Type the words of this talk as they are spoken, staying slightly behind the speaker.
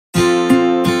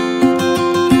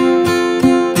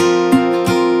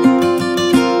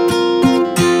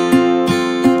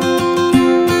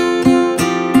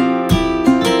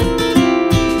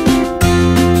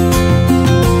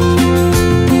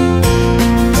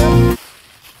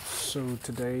So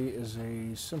today is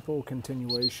a simple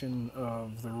continuation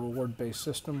of the reward-based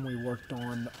system we worked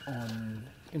on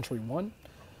entry one,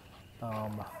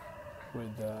 with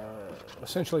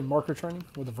essentially marker training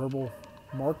with a verbal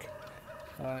mark,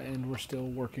 and we're still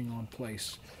working on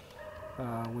place.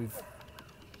 We've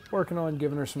working on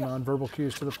giving her some nonverbal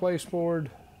cues to the place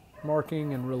board,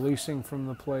 marking and releasing from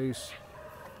the place,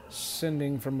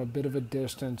 sending from a bit of a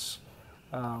distance,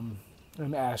 and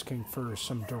asking for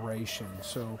some duration.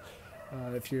 So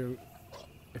if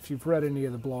you've read any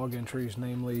of the blog entries,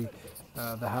 namely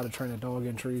the How to Train a Dog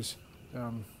entries,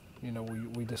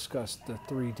 we discussed the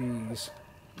 3Ds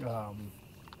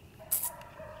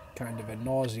kind of ad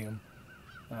nauseum,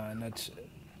 and that's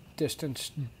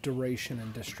distance, duration,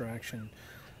 and distraction.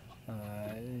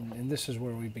 And this is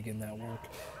where we begin that work.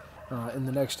 In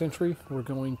the next entry, we're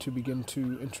going to begin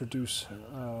to introduce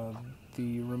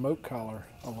the remote collar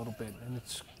a little bit, and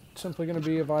it's simply going to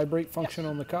be a vibrate function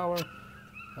on the collar.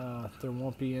 There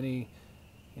won't be any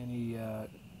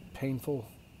painful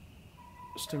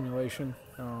stimulation,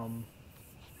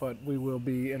 but we will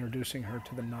be introducing her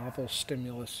to the novel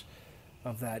stimulus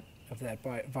of that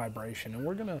vibration, and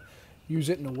we're going to use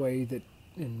it in a way that,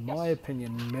 in my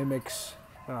opinion, mimics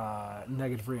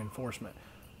negative reinforcement,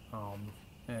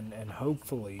 and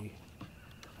hopefully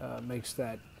makes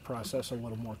that process a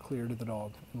little more clear to the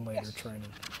dog in later training.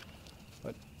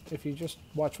 But if you just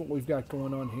watch what we've got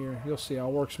going on here, you'll see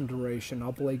I'll work some duration.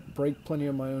 I'll break plenty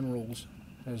of my own rules,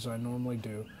 as I normally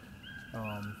do.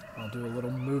 I'll do a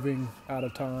little moving out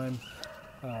of time.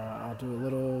 I'll do a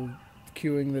little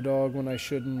cueing the dog when I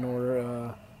shouldn't,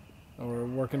 or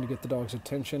working to get the dog's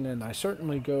attention, and I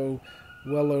certainly go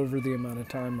well over the amount of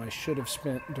time I should have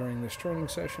spent during this training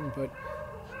session, but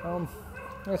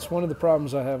that's one of the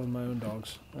problems I have with my own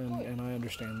dogs, and I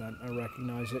understand that. I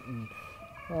recognize it, and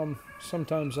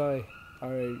sometimes I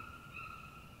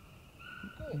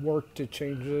work to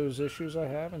change those issues I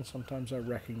have, and sometimes I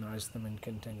recognize them and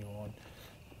continue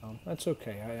on. That's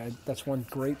okay. That's one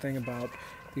great thing about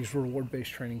these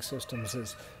reward-based training systems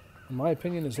is, in my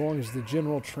opinion, as long as the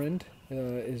general trend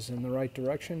is in the right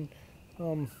direction,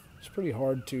 it's pretty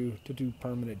hard to do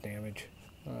permanent damage.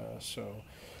 So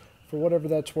for whatever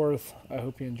that's worth, I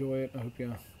hope you enjoy it. I hope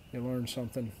you learn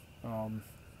something.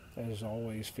 As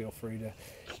always, feel free to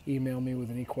email me with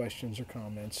any questions or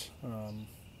comments.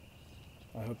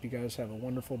 I hope you guys have a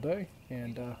wonderful day,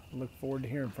 and look forward to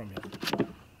hearing from you.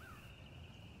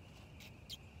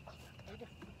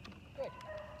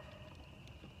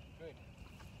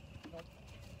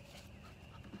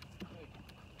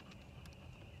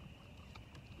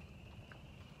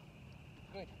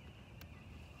 Good.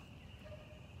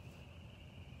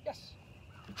 Yes.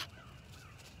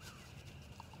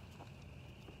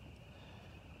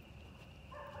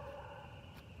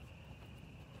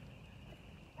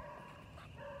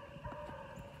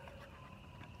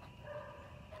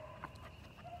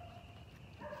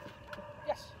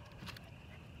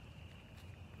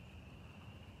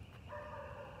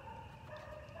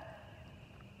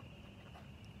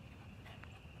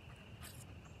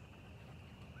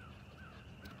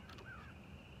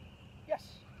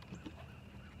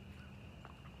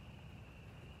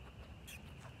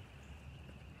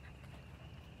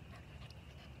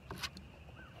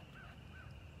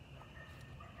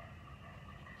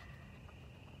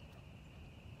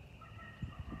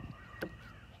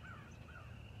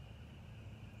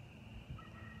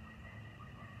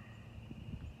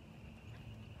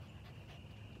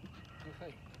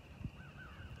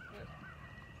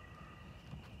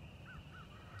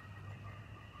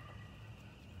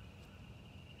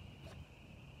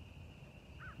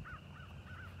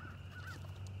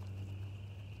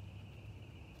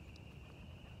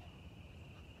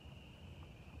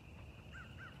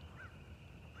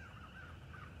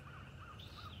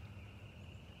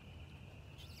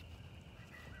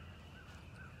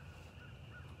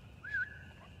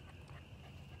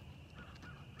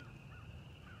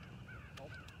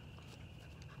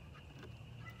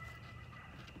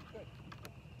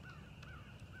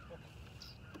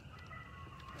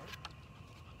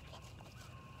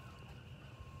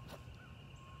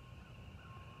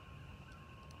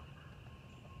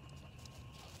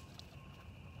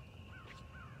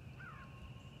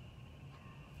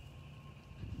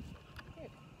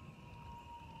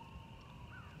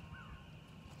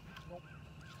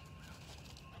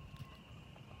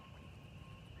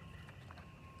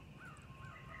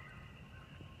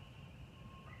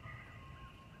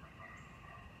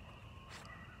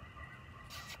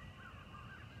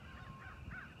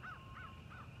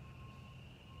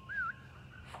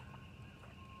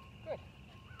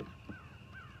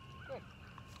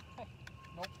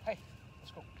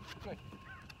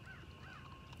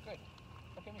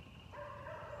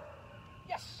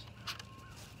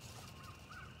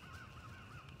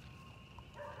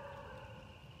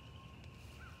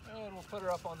 put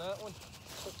her up on that one.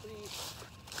 Put these